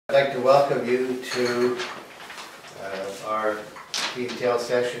I'd like to welcome you to our detail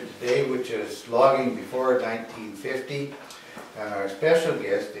session today, which is logging before 1950, and our special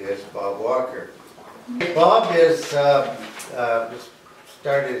guest is Bob Walker. Bob is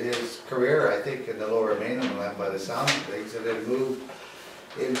started his career, I think, in the Lower Mainland by the sound of things, and then moved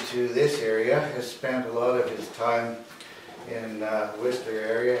into this area. Has spent a lot of his time in Whistler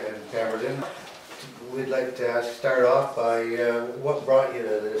area and Pemberton. We'd like to start off by what brought you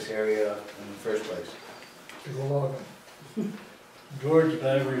to this area in the first place? To go logging. George and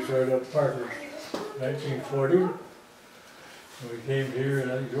I, we started up Parker's 1940. And we came here,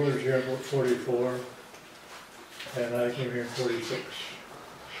 and I think George was here in about 44, and I came here in 46.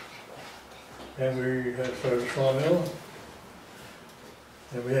 And we had started a sawmill,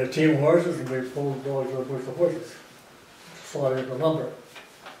 and we had a team of horses, and we pulled dogs out with the horses, sawed into lumber.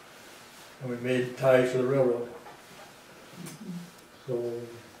 And we made ties for the railroad. So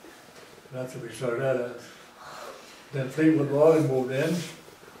that's what we started out as. Then Fleetwood Logging moved in.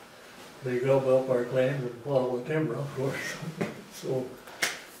 They gobbled up our claims and bought all the timber, of course. So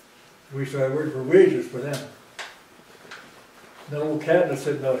we started working for wages for them. The old cat is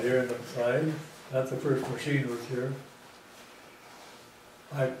sitting out here on the side. That's the first machine was here.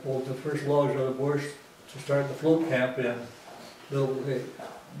 I pulled the first logs out of the bush to start the float camp in Little Lake.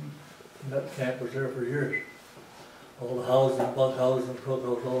 And that camp was there for years. All the houses, bunk houses, and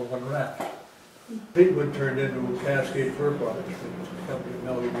cookhouse, all in one raft. Fleetwood turned into Cascade Fur Products, the company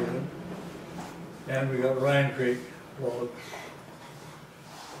Melly did it. And we got Ryan Creek logs.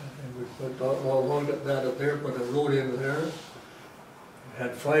 And we put all logged that up there, put a road into there.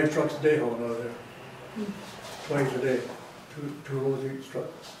 Had 5 trucks a day hauling out of there. Twice a day. Two rows each truck.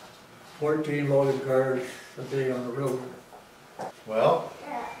 14 loaded cars a day on the road. Well,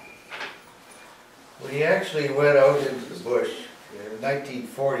 we actually went out into the bush in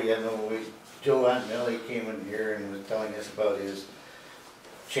 1940. I know Joe Antonelli came in here and was telling us about his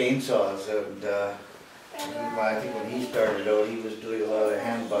chainsaws, and I think when he started out, he was doing a lot of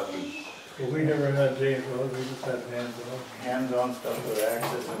hand bucking. Well, we never had chainsaws, we just had hands-on. Hands-on stuff with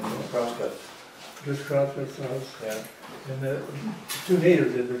axes and crosscuts. Just crosscut saws. Yeah. And the 2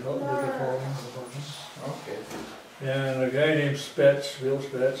 natives did the hauling. Okay. And a guy named Spetz, Bill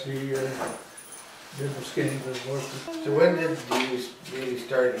Spetz, he did the skinning for the horses. So when did you really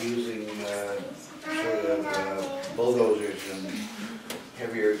start using sort of bulldozers and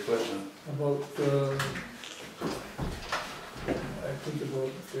heavier equipment? About, I think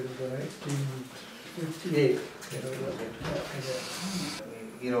about 1958.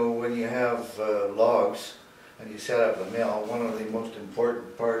 You know, when you have logs and you set up a mill, one of the most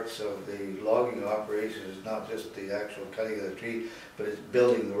important parts of the logging operation is not just the actual cutting of the tree, but it's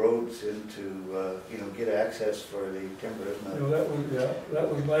building the roads into, you know, get access for the timber, isn't it? You know, that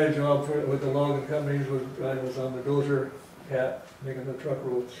was my job with the logging companies. I was on the dozer cat making the truck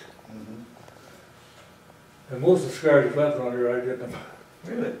roads. Mm-hmm. And most of the scars left around here, I did them.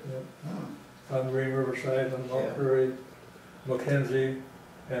 Really? Yeah. Oh. On Green Riverside, on Mount Prairie, Mackenzie,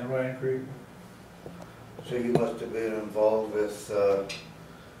 and Ryan Creek. So you must have been involved with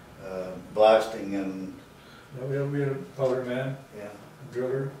blasting and... Yeah, we had a powder man, Yeah. a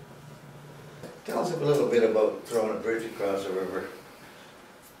driller. Tell us a little bit about throwing a bridge across the river.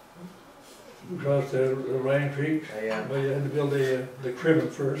 Across the Ryan Creek. Yeah. Well, you had to build the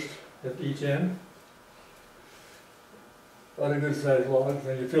crib first at each end. A lot of good sized logs,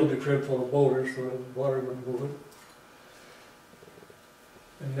 and you filled the crib full of boulders so the water wouldn't move it.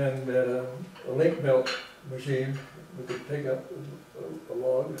 And then we had a link melt machine that could pick up a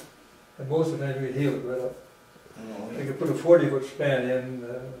log, and most of the time we heal it right up. Oh, You could put a 40-foot span in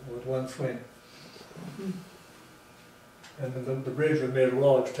with one swing. And then the bridge was made of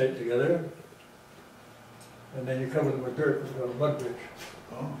logs tight together, and then you covered them with dirt. It was called a mud bridge.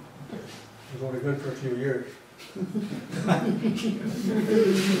 Oh. It was only good for a few years.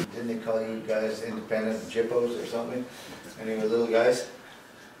 Didn't they call you guys independent jippos or something? And you were little guys?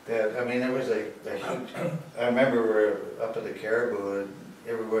 That, I mean, there was a huge, I remember we were up at the Caribou, and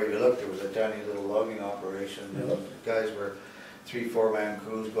everywhere you looked there was a tiny little logging operation. Yeah. And guys were 3-4 man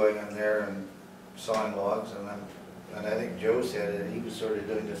crews going in there and sawing logs, and I think Joe said that he was sort of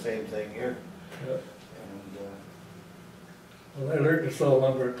doing the same thing here. Yeah. And, Well, I learned to saw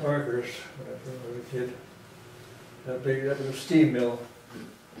lumber at Parker's when I was a kid. That was a steam mill.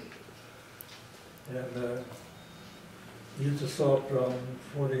 And used to saw from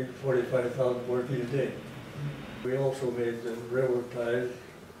 45,000 board feet a day. We also made the railroad ties.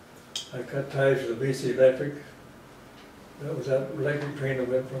 I cut ties to the BC Electric. That was that electric train that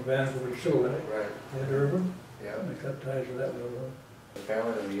went from Vancouver to Silver. right. In the river. Yeah. I cut ties to that railroad.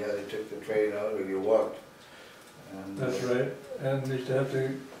 Pemberton, yeah, they took the train out or you walked. And, That's right, and they used to have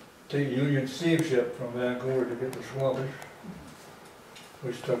to take Union steamship from Vancouver to get to Squamish,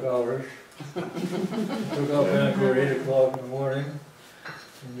 which took hours. Took off Vancouver 8 o'clock in the morning,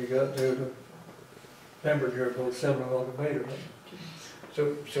 and you got there to Pemberton here about 7 o'clock later.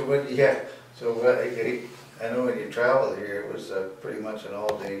 So when, yeah, so what, I know when you traveled here, it was pretty much an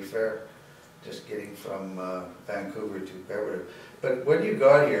all-day fare, just getting from Vancouver to Pemberton. But when you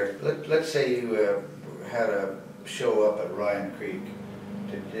got here, let's say you had a show up at Ryan Creek.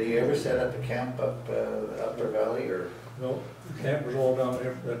 Did you ever set up a camp up Upper Valley or? No, the camp was all down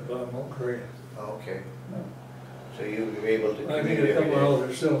here at Mount Curry. Oh, okay. No. So you were able to I think commute a every couple day? of houses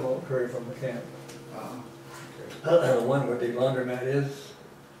are still in Mount Curry from the camp. Oh, okay. The one where the laundromat is,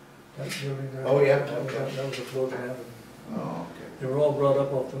 that building there. Oh, yeah, That was, okay. that was a float camp. Oh, okay. They were all brought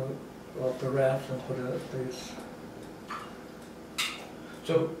up off the rafts and put in a place.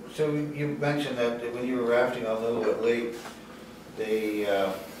 So you mentioned that when you were rafting on Little Lake, they,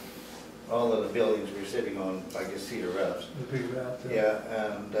 all of the buildings were sitting on, I guess, cedar rafts. The big raft there.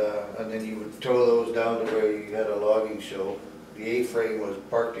 Yeah, and then you would tow those down to where you had a logging show. The A-frame was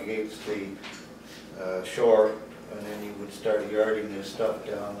parked against the shore, and then you would start yarding this stuff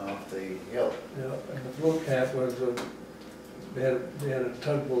down off the hill. Yeah, and the float camp was, they had a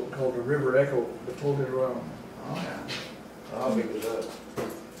tugboat called the River Echo that floated around. Oh, yeah. How big was that?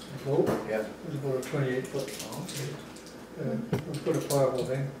 The float, Yeah. it was about a 28-foot. It was quite a powerful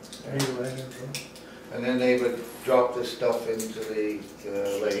thing, needle engine. And then they would drop this stuff into the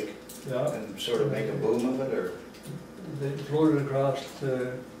lake Yeah, and sort of make a boom of it, or? they floated across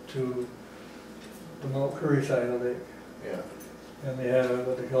to the Mount Curry side of the lake, Yeah. and they had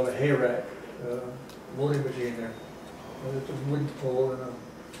what they call a hay rack, loading machine there. It's a wooden pole and a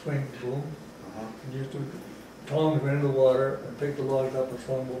swing boom. Uh-huh. And used to tongs went into the water and pick the logs up and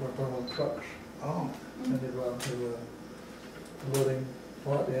swung them over and put them on trucks. Oh, And they'd go out to the loading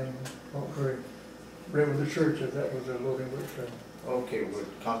spot in Mount Curry. Right with the church, that was their loading work there. okay, with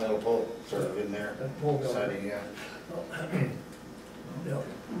Continental Pole sort of in there, That pole mill. siding, yeah. Yeah.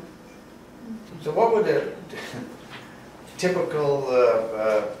 So what would a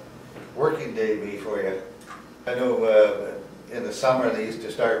typical working day be for you? I know in the summer they used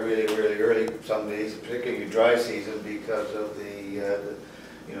to start really, really early some days, particularly dry season, because of the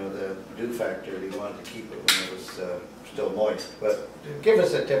you know, the dew factor. They wanted to keep it when it was still moist. But give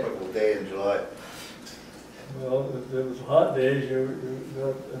us a typical day in July. Well, if it was hot days, there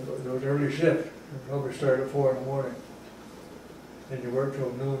was early shift. You probably started at 4 in the morning. Then you worked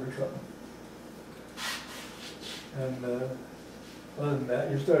till noon or something. And other than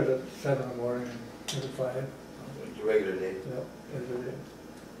that, you started at 7 in the morning and went at 5. It's a regular day. Yeah, every day.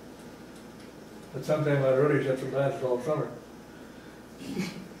 But sometimes that early shift would last all summer.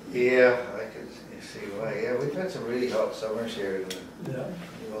 Yeah, I could see why. Yeah, we've had some really hot summers here in Yeah.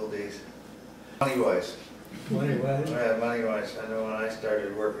 the old days. Money-wise. Money-wise. Yeah, money-wise. I know when I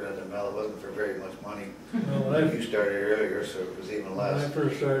started working at the mill, it wasn't for very much money. No, when You started earlier, so it was even when I less.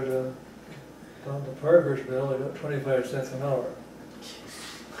 first started on the Parker's mill, I got 25 cents an hour.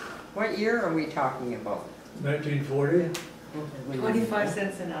 What year are we talking about? 1940. 25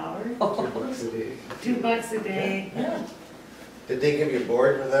 cents an hour, $2 a day. $2 a day, Did they give you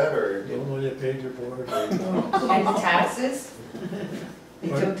board for that, or? Don't know you paid your board. and the taxes. They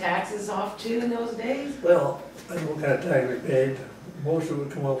took taxes off too in those days? Well, I don't know what kind of tax we paid. Most of it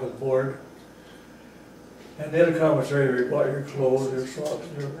would come up with board. And then a commissary where you bought your clothes, your socks,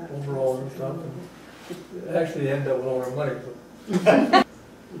 your overalls and stuff. And it actually ended up with all our money. But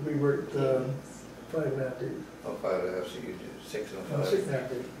we worked 5.5 days. Oh, 5.5, so you did 6 and No, 5. 6.5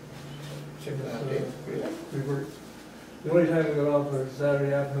 days. 6.5 days. Really? We worked, the only time we got off was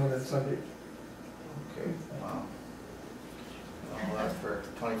Saturday afternoon and Sunday. Okay, wow. All that for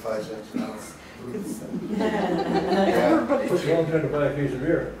 25 cents an hour. Yeah. Took a long time to buy a case of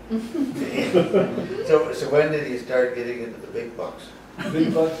beer. So when did you start getting into the big bucks?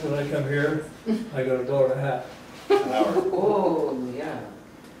 Big bucks when I come here, I got $1.50. An hour? Oh, yeah.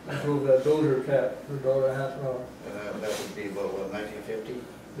 I drove that dozer cat for $1.50 an hour. That would be about, what, 1950?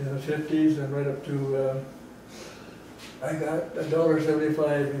 In the 50s and right up to, I got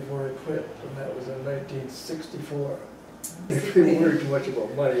 $1.75 before I quit, and that was in 1964. If we didn't worry too much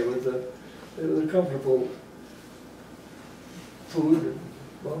about money, it was a comfortable food and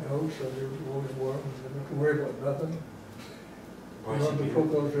bunkhouse, and it was always warm, and you didn't have to worry about nothing. We went to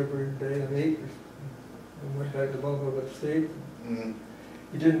cook out every day and ate, and went back to bunk up at the state. Mm-hmm.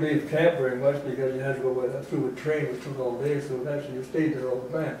 You didn't leave camp very much because you had to go through a train, which took all day, so actually you stayed there all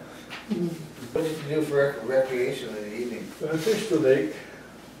the time. What did you do for recreation in the evening? I fished the lake.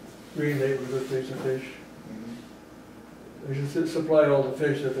 Green Lake was a good place to fish. They should supply all the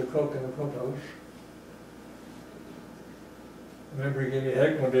fish that they cook in the cookhouse. I remember he gave me a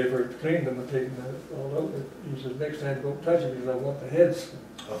heck one day for cleaning them and taking that all out. He said, next time don't touch it because I want the heads.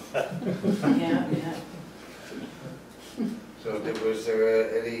 Yeah, yeah. So was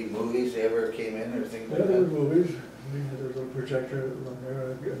there any movies that ever came in or things Yeah, like there were that? movies. We had a little projector on there,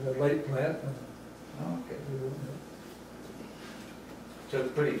 and a light plant. Oh, okay. So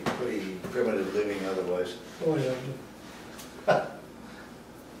pretty primitive living otherwise. Oh, yeah.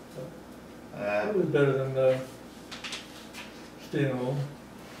 It was better than staying home.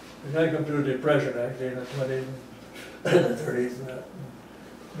 And I come through a depression actually in the 20s and 30s and that.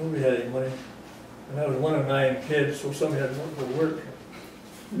 Nobody had any money. And I was one of 9 kids, so somebody had to go to work.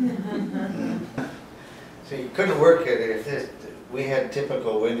 So you couldn't work at it. We had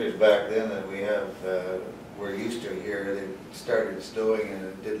typical winters back then that we're used to here. It started snowing and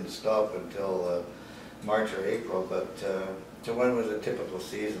it didn't stop until March or April, but so when was a typical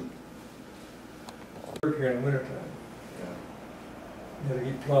season? Work here in the wintertime. Yeah. You had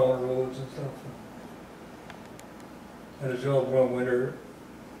to keep plowing roads and stuff. Had a job one winter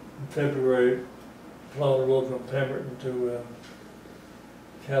in February, plowing the road from Pemberton to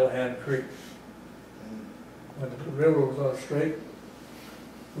Callahan Creek. When the railroad was on strike,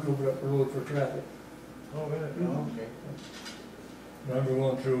 we opened up the road for traffic. Oh, really? Oh, okay. I remember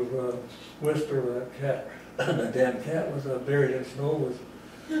going through Worcester with that cat. That damn cat was buried in snow, was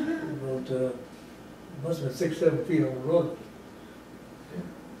about, must have been 6-7 feet on the road.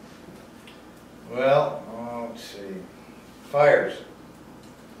 Well, let's see. Fires.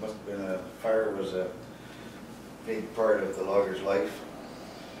 Fire was a big part of the logger's life.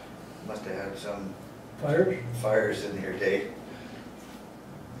 Must have had some fires in your day.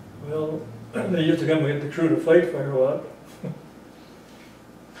 Well, they used to come and get the crew to fight fire a lot.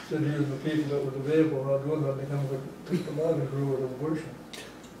 Instead of using the people that was available, not doing that, they come and pick them out and crew with them worse.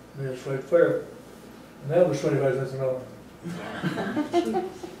 They just fight fire. And that was 25 cents an hour.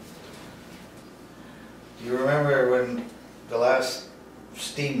 Do you remember when the last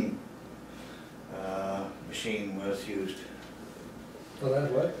steam machine was used? Well,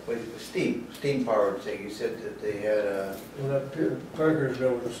 that's what? Steam powered thing. You said that they had Well, that Parker's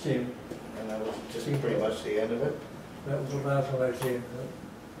mill was a steam. and that was just pretty much the end of it. That was the last one I seen.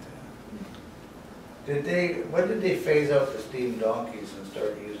 When did they phase out the steam donkeys and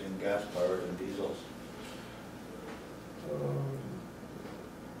start using gas powered and diesels?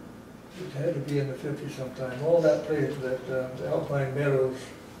 It had to be in the 50s sometime. All that place, that Alpine Meadows,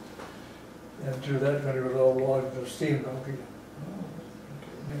 and through that country was all logged with steam donkey.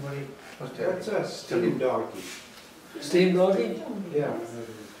 Anybody? What's a steam donkey? Steam donkey? Yeah.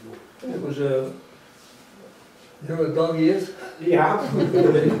 It was a, you know what a donkey is? Yeah.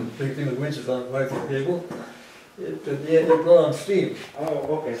 Big thing with winches on it, like the cable. It run on steam.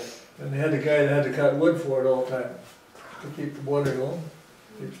 Oh, okay. And they had the guy that had to cut wood for it all the time to keep the boiler going,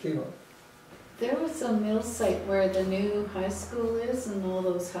 keep steam on. There was a mill site where the new high school is and all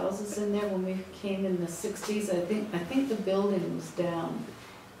those houses in there when we came in the 60s. I think the building was down.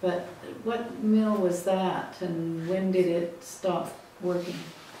 But what mill was that and when did it stop working?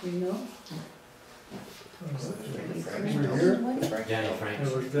 Do you know? Over here, Daniel Franks.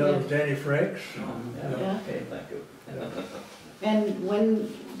 that was Danny Franks. Yeah. Okay, thank you. And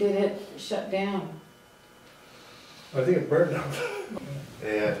when did it shut down? I think it burned down.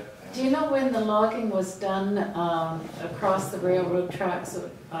 Yeah. Do you know when the logging was done across the railroad tracks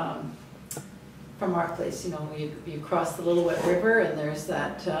from our place? You know, you cross the Little Wet River and there's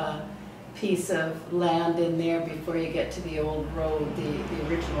that piece of land in there before you get to the old road, the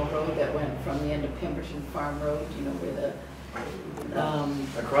original road that went from the end of Pemberton Farm Road, you know, where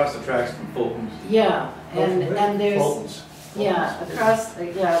the... Across the tracks from Fulton's. Yeah, and there's... Fulton's. Yeah, across,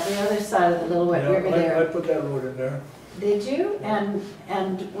 the other side of the Little Wet River Yeah, there. I put that road in there. Did you? And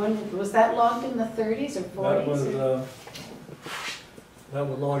when, was that logged in the 30s or 40s? That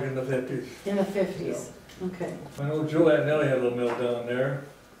was logged in the 50s. In the 50s, okay. I know Joe Antonelli had a little mill down there.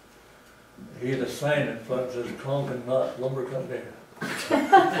 He had a sign in front that says Conkin Knot Lumber Company.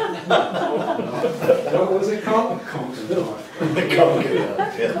 What was it called?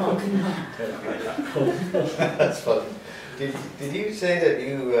 That's funny. Did you say that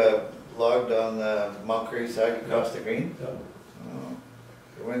you logged on the Mount Currie side across the green? Yeah. Oh.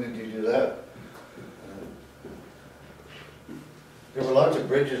 When did you do that? There were lots of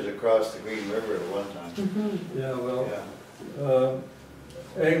bridges across the Green River at one time. Mm-hmm. Yeah, well, Yeah.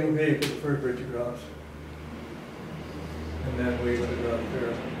 Angle gave for the first bridge across. And then we went across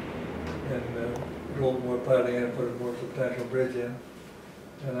there and drove more piling in, put a more substantial bridge in.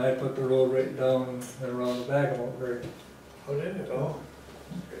 And I put the road right down and around the back of Mount Vernon. Oh, did it? Oh.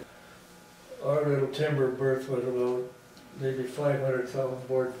 Our little timber berth was about maybe 500,000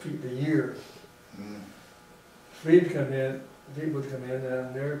 board feet a year. Mm. Fleet would come in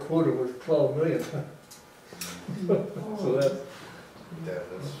and their quota was 12 million. So that, That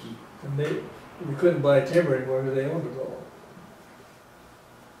was, and we couldn't buy timber anymore because they owned it all.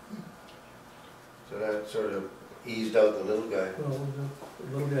 so that sort of eased out the little guy. Well,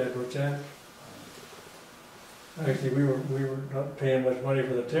 the little guy had no chance. Actually, we were not paying much money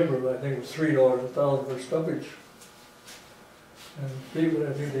for the timber, but I think it was $3 a thousand for stumpage. And Fleetwood,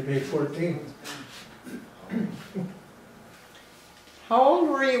 I think they paid 14. How old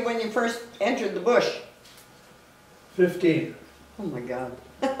were you when you first entered the bush? 15. Oh my God.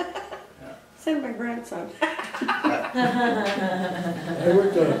 Send my grandson. I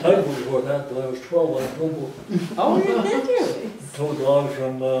worked on a tugboat before that, till I was 12 on a tugboat. Oh, you did you? Towed logs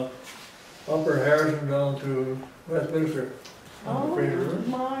from Upper Harrison down to Westminster on the Fraser River.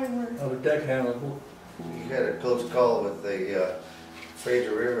 My word. I was deckhand on the boat. You had a close call with the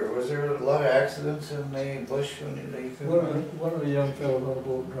Fraser River. Was there a lot of accidents in the bush when you came? One of the young fellows on the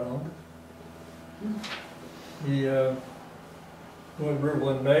boat drowned. He went river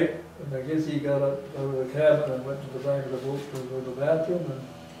one night, and I guess he got up out of the cabin and went to the back of the boat to go to the bathroom and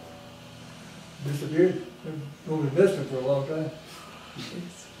disappeared. And nobody missed him for a long time.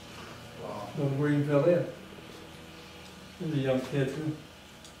 Wow. Don't know where he fell in. He was a young kid too.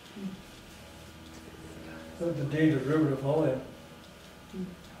 That's a dangerous river to fall in.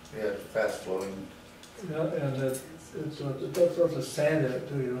 Yeah, fast flowing. Yeah, and it's got lots of sand in it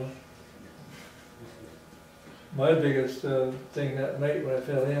too, you know. My biggest thing that night when I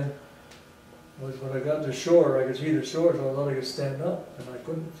fell in was when I got to shore, I could see the shore, so I thought I could stand up, and I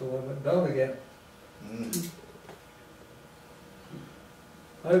couldn't, so I went down again. Mm.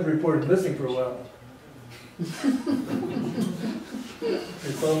 I was reported missing for a while.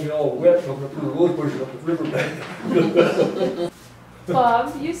 They found me all wet from the rose bushes up the riverbank.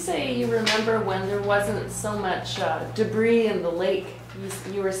 Bob, you say you remember when there wasn't so much debris in the lake.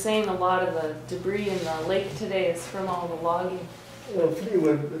 You were saying a lot of the debris in the lake today is from all the logging. Well,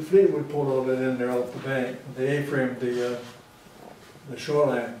 Fleetwood pulled all that in there off the bank. They A-framed the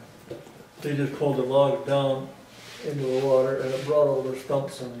shoreline. They just pulled the logs down into the water, and it brought all the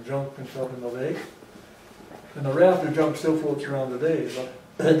stumps and junk and stuff in the lake. And the rafter junk still floats around today, but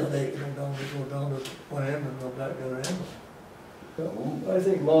the lake go down to one end and go back the other end. I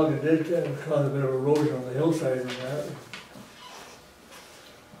think logging did kind of cause a bit of erosion on the hillside and that.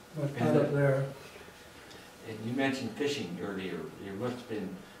 But not up there. And you mentioned fishing earlier. There must have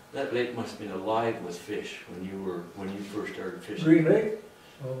been, that lake must have been alive with fish when you first started fishing. Green Lake?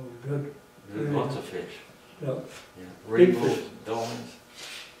 Oh, good. There were lots of fish. Yeah. Yeah. Big Rainbows, fish. dolphins.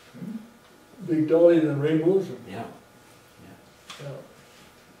 Big dollies and rainbows. Yeah. Yeah.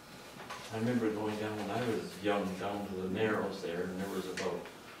 I remember going down when I was young, down to the Narrows there, and there was about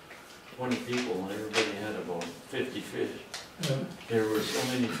 20 people, and everybody had about 50 fish. Yeah. There were so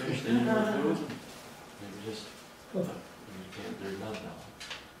many fish, they didn't know what to do with them. They were just, there's none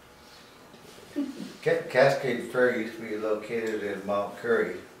now. Cascade Ferry used to be located in Mount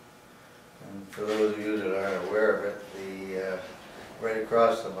Currie. And for those of you that aren't aware of it, right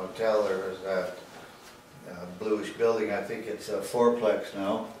across the motel there was that bluish building. I think it's a fourplex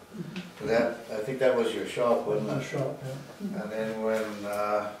now. I think that was your shop, wasn't The it? shop, yeah. And then when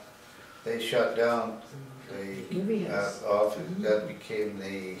they shut down the Movie house. office, that became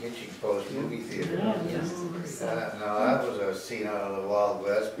the Hitching Post movie theater. Now that was a scene out of the Wild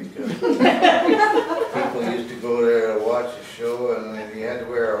West because people used to go there to watch a show, and then you had to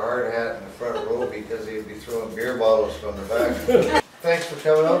wear a hard hat in the front row because they'd be throwing beer bottles from the back. Thanks for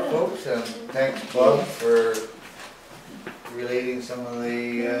coming out, folks, and thanks, Bob, for relating some of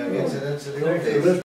the incidents of the old Thanks for days. listening.